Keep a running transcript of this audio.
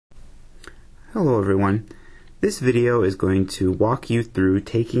Hello everyone. This video is going to walk you through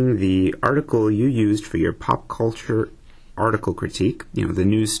taking the article you used for your pop culture article critique, the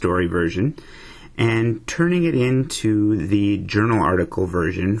news story version, and turning it into the journal article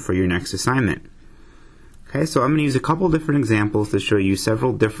version for your next assignment. Okay, so I'm going to use a couple different examples to show you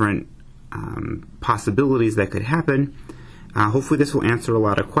several different possibilities that could happen. Hopefully this will answer a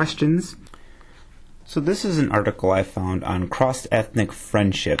lot of questions. So this is an article I found on cross-ethnic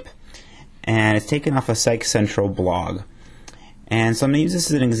friendship, and it's taken off a Psych Central blog. And so I'm going to use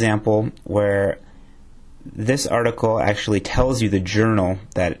this as an example where this article actually tells you the journal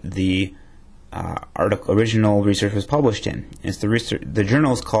that the original research was published in. The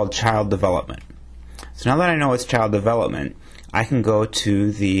journal is called Child Development. So now that I know it's Child Development, I can go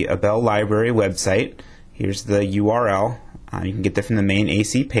to the Abell Library website. Here's the URL. You can get that from the main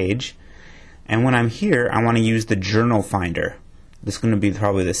AC page. And when I'm here, I want to use the journal finder. This is going to be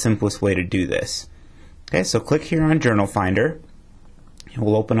probably the simplest way to do this. Okay, so click here on Journal Finder. It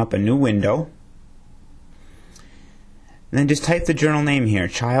will open up a new window. And then just type the journal name here,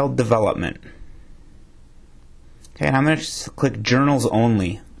 Child Development. Okay, and I'm going to just click Journals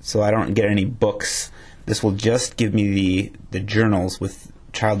Only so I don't get any books. This will just give me the journals with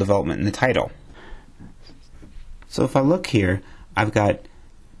Child Development in the title. So if I look here, I've got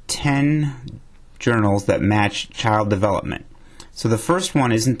 10 journals that match Child Development. So the first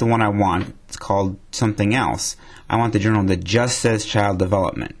one isn't the one I want. It's called something else. I want the journal that just says Child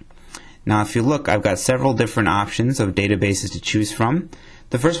Development. Now if you look, I've got several different options of databases to choose from.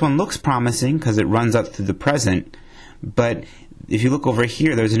 The first one looks promising because it runs up through the present, but if you look over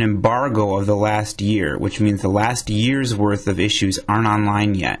here, there's an embargo of the last year, which means the last year's worth of issues aren't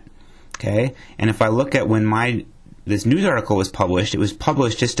online yet. Okay? And if I look at when this news article was published, it was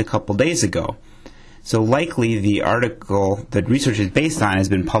published just a couple days ago. So likely the article that research is based on has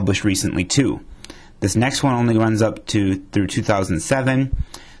been published recently too. This next one only runs up through 2007.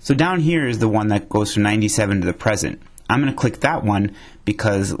 So down here is the one that goes from 97 to the present. I'm going to click that one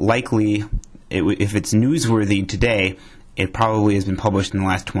because likely if it's newsworthy today, it probably has been published in the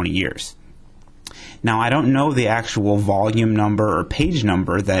last 20 years. Now I don't know the actual volume number or page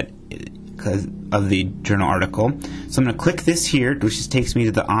number of the journal article. So I'm going to click this here, which just takes me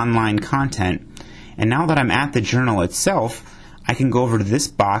to the online content. And now that I'm at the journal itself, I can go over to this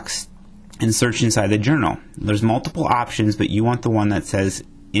box and search inside the journal. There's multiple options, but you want the one that says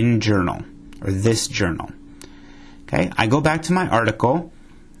in journal or this journal. Okay, I go back to my article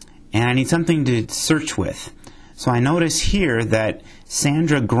and I need something to search with. So I notice here that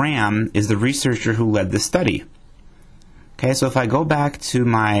Sandra Graham is the researcher who led the study. Okay, so if I go back to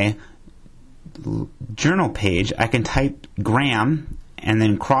my journal page, I can type Graham and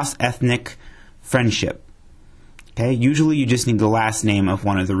then cross-ethnic friendship. Okay, usually you just need the last name of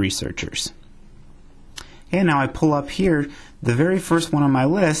one of the researchers. Okay, now I pull up here, the very first one on my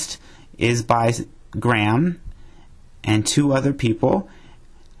list is by Graham and 2 other people,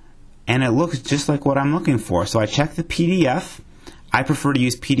 and it looks just like what I'm looking for. So I check the PDF. I prefer to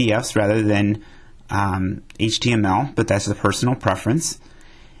use PDFs rather than HTML, but that's a personal preference.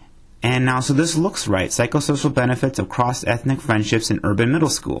 And now, so this looks right. Psychosocial benefits of cross-ethnic friendships in urban middle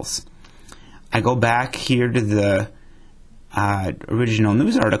schools. I go back here to the original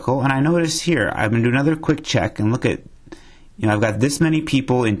news article, and I notice here, I'm going to do another quick check and look at, I've got this many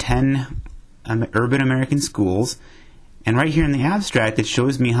people in 10 urban American schools, and right here in the abstract, it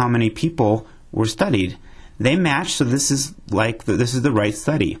shows me how many people were studied. They match, so this is the right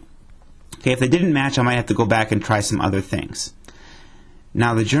study. Okay, if they didn't match, I might have to go back and try some other things.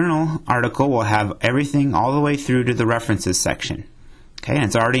 Now the journal article will have everything all the way through to the references section. Okay, and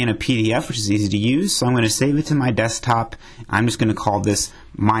it's already in a PDF, which is easy to use, so I'm going to save it to my desktop. I'm just going to call this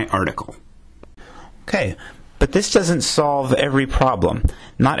my article. Okay, but this doesn't solve every problem.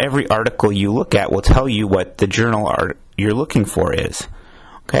 Not every article you look at will tell you what the journal you're looking for is.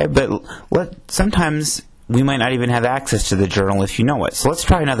 Okay, but sometimes we might not even have access to the journal if you know it. So let's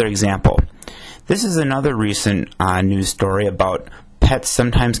try another example. This is another recent news story about pets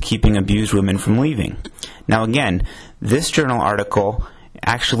sometimes keeping abused women from leaving. Now again, this journal article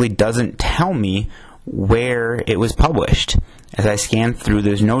actually doesn't tell me where it was published. As I scan through,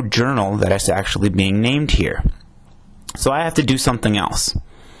 there's no journal that is actually being named here. So I have to do something else.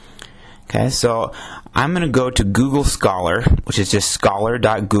 Okay, so I'm going to go to Google Scholar, which is just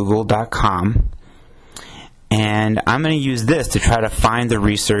scholar.google.com, and I'm going to use this to try to find the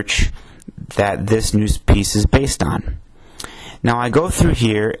research that this news piece is based on. Now I go through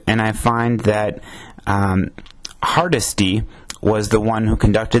here and I find that Hardesty was the one who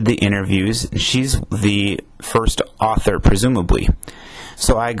conducted the interviews. She's the first author, presumably.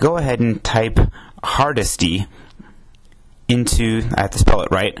 So I go ahead and type Hardesty into, I have to spell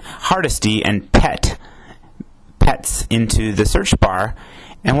it right, Hardesty and pets into the search bar,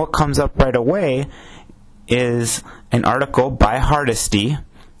 and what comes up right away is an article by Hardesty,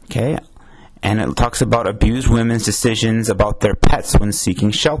 okay, and it talks about abused women's decisions about their pets when seeking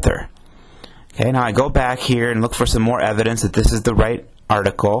shelter. Okay, now I go back here and look for some more evidence that this is the right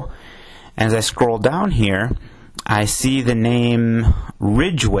article, and as I scroll down here, I see the name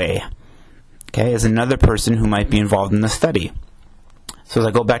Ridgway, okay, as another person who might be involved in the study. So as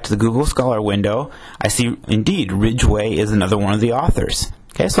I go back to the Google Scholar window, I see indeed Ridgway is another one of the authors.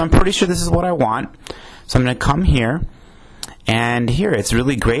 Okay, so I'm pretty sure this is what I want. So I'm going to come here, and here it's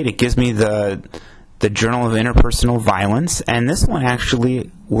really great. It gives me the Journal of Interpersonal Violence, and this one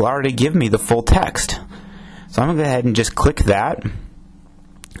actually will already give me the full text. So I'm going to go ahead and just click that.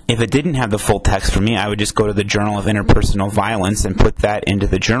 If it didn't have the full text for me, I would just go to the Journal of Interpersonal Violence and put that into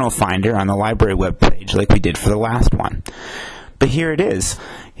the journal finder on the library webpage like we did for the last one. But here it is.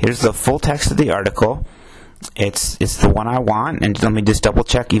 Here's the full text of the article. It's the one I want, and let me just double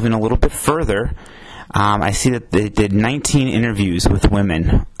check even a little bit further. I see that they did 19 interviews with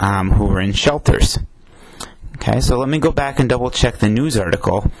women who were in shelters. Okay, so let me go back and double check the news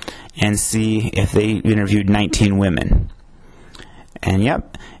article and see if they interviewed 19 women. And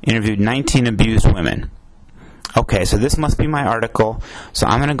yep, interviewed 19 abused women. Okay, so this must be my article. So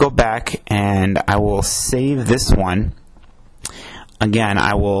I'm going to go back and I will save this one. Again,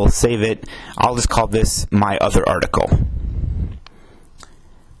 I will save it. I'll just call this my other article.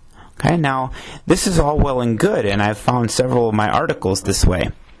 Okay, now this is all well and good, and I've found several of my articles this way.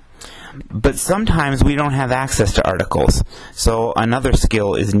 But sometimes we don't have access to articles, so another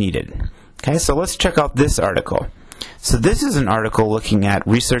skill is needed. Okay, so let's check out this article. So this is an article looking at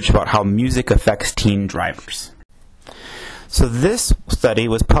research about how music affects teen drivers. So this study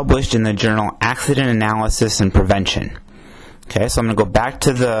was published in the journal Accident Analysis and Prevention. Okay, so I'm going to go back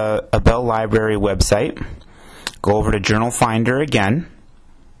to the Abell Library website, go over to Journal Finder again,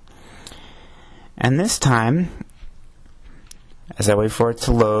 and this time, as I wait for it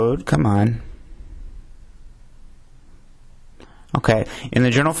to load, come on. Okay, in the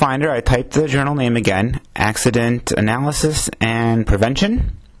Journal Finder, I typed the journal name again, Accident Analysis and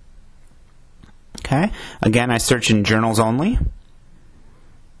Prevention. Okay, again, I search in Journals Only.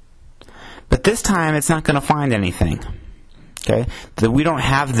 But this time, it's not going to find anything. Okay, we don't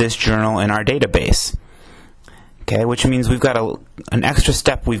have this journal in our database. Okay, which means we've got an extra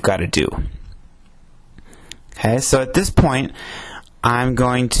step we've got to do. Okay, so at this point, I'm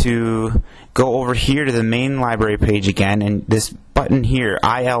going to go over here to the main library page again, and this button here,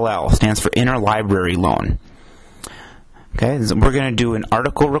 ILL, stands for Interlibrary Loan. Okay, so we're going to do an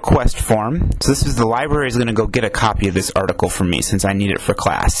article request form. So this is the library is going to go get a copy of this article from me since I need it for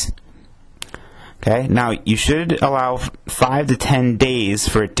class. Okay, now you should allow 5 to 10 days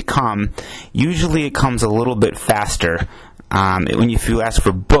for it to come. Usually it comes a little bit faster. If you ask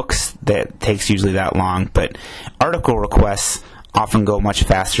for books, that takes usually that long, but article requests often go much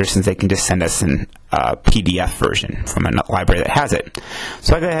faster since they can just send us a PDF version from a library that has it.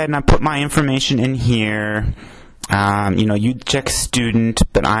 So I go ahead and I put my information in here. You check student,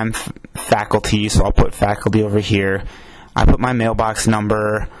 but I'm faculty, so I'll put faculty over here. I put my mailbox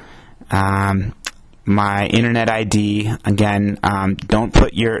number, my internet ID. Again, don't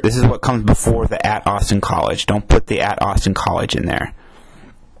put this is what comes before the @Austin College. Don't put the @Austin College in there.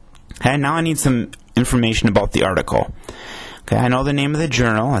 Okay, now I need some information about the article. Okay, I know the name of the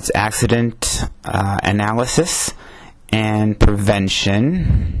journal. It's Accident Analysis and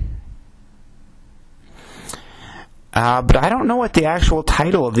Prevention. But I don't know what the actual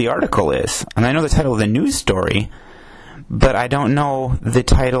title of the article is. And I know the title of the news story, but I don't know the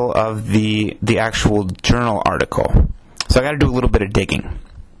title of the actual journal article. So I got to do a little bit of digging.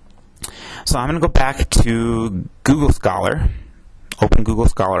 So I'm going to go back to Google Scholar, open Google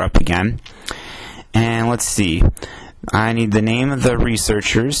Scholar up again, and let's see. I need the name of the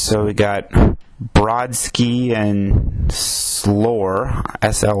researchers. So we got Brodsky and Slor,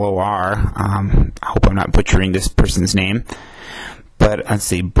 S-L-O-R. I hope I'm not butchering this person's name. But let's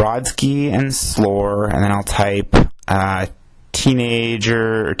see, Brodsky and Slor, and then I'll type teenage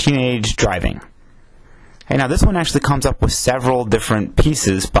driving. Okay, now this one actually comes up with several different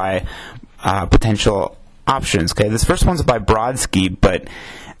pieces by potential options. Okay, this first one's by Brodsky, but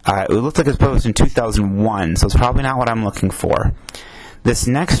it looks like it's published in 2001, so it's probably not what I'm looking for. This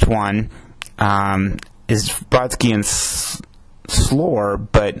next one is Brodsky and Slor,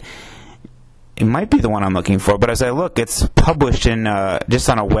 but it might be the one I'm looking for. But as I look, it's published in just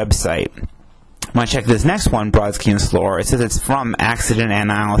on a website. When I check this next one, Brodsky and Slor, it says it's from Accident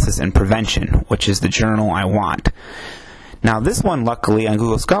Analysis and Prevention, which is the journal I want. Now this one, luckily, on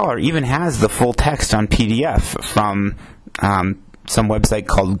Google Scholar even has the full text on PDF from some website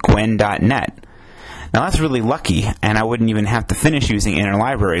called gwen.net. Now that's really lucky, and I wouldn't even have to finish using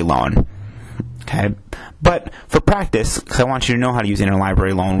Interlibrary Loan. Okay, but for practice, because I want you to know how to use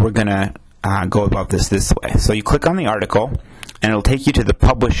Interlibrary Loan, we're going to go about this way. So you click on the article, and it'll take you to the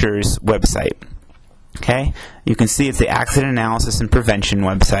publisher's website. Okay, you can see it's the Accident Analysis and Prevention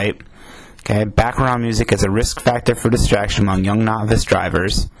website. Okay, background music is a risk factor for distraction among young novice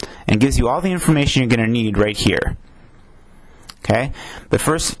drivers, and gives you all the information you're going to need right here. Okay, but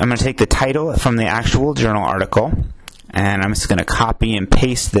first I'm going to take the title from the actual journal article, and I'm just going to copy and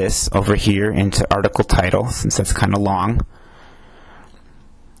paste this over here into article title, since that's kind of long.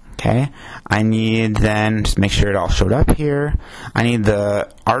 Okay, I need then, just make sure it all showed up here, I need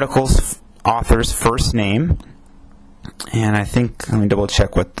the article's author's first name, and I think, let me double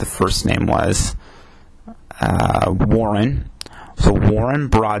check what the first name was, Warren, so Warren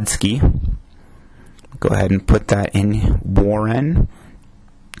Brodsky. Go ahead and put that in, Warren,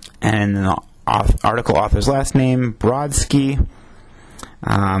 and then the article author's last name, Brodsky.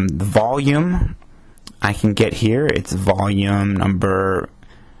 The volume I can get here, it's volume number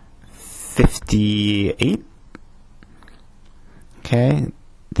 58. Okay,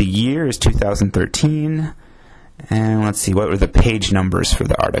 the year is 2013, and let's see, what were the page numbers for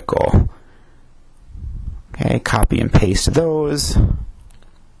the article? Okay, copy and paste those.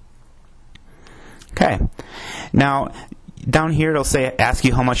 Okay, now down here it'll say, ask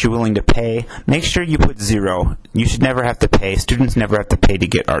you how much you're willing to pay. Make sure you put 0. You should never have to pay. Students never have to pay to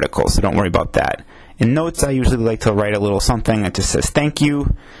get articles, so don't worry about that. In notes, I usually like to write a little something that just says thank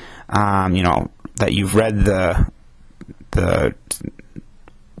you, you know, that you've read the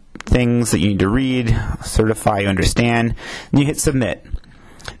things that you need to read, certify you understand, and you hit submit.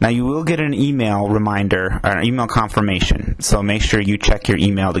 Now you will get an email reminder, or an email confirmation, so make sure you check your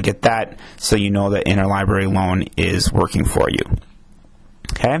email to get that so you know that Interlibrary Loan is working for you.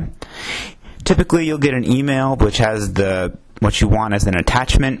 Okay? Typically you'll get an email which has what you want as an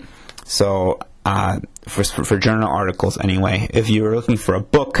attachment, so for journal articles anyway. If you're looking for a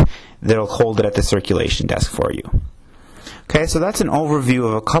book, they'll hold it at the circulation desk for you. Okay, so that's an overview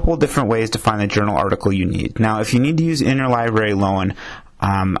of a couple different ways to find the journal article you need. Now if you need to use Interlibrary Loan,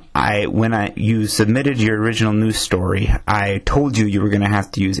 when you submitted your original news story, I told you were going to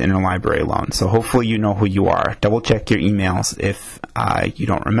have to use Interlibrary Loan. So hopefully you know who you are. Double check your emails if you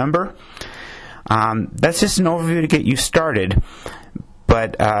don't remember. That's just an overview to get you started,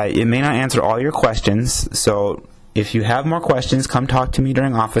 but it may not answer all your questions. So if you have more questions, come talk to me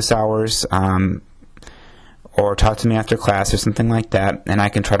during office hours, or talk to me after class or something like that, and I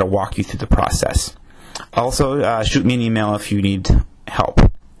can try to walk you through the process. Also, shoot me an email if you need help.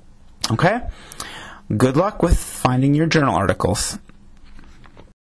 Okay? Good luck with finding your journal articles.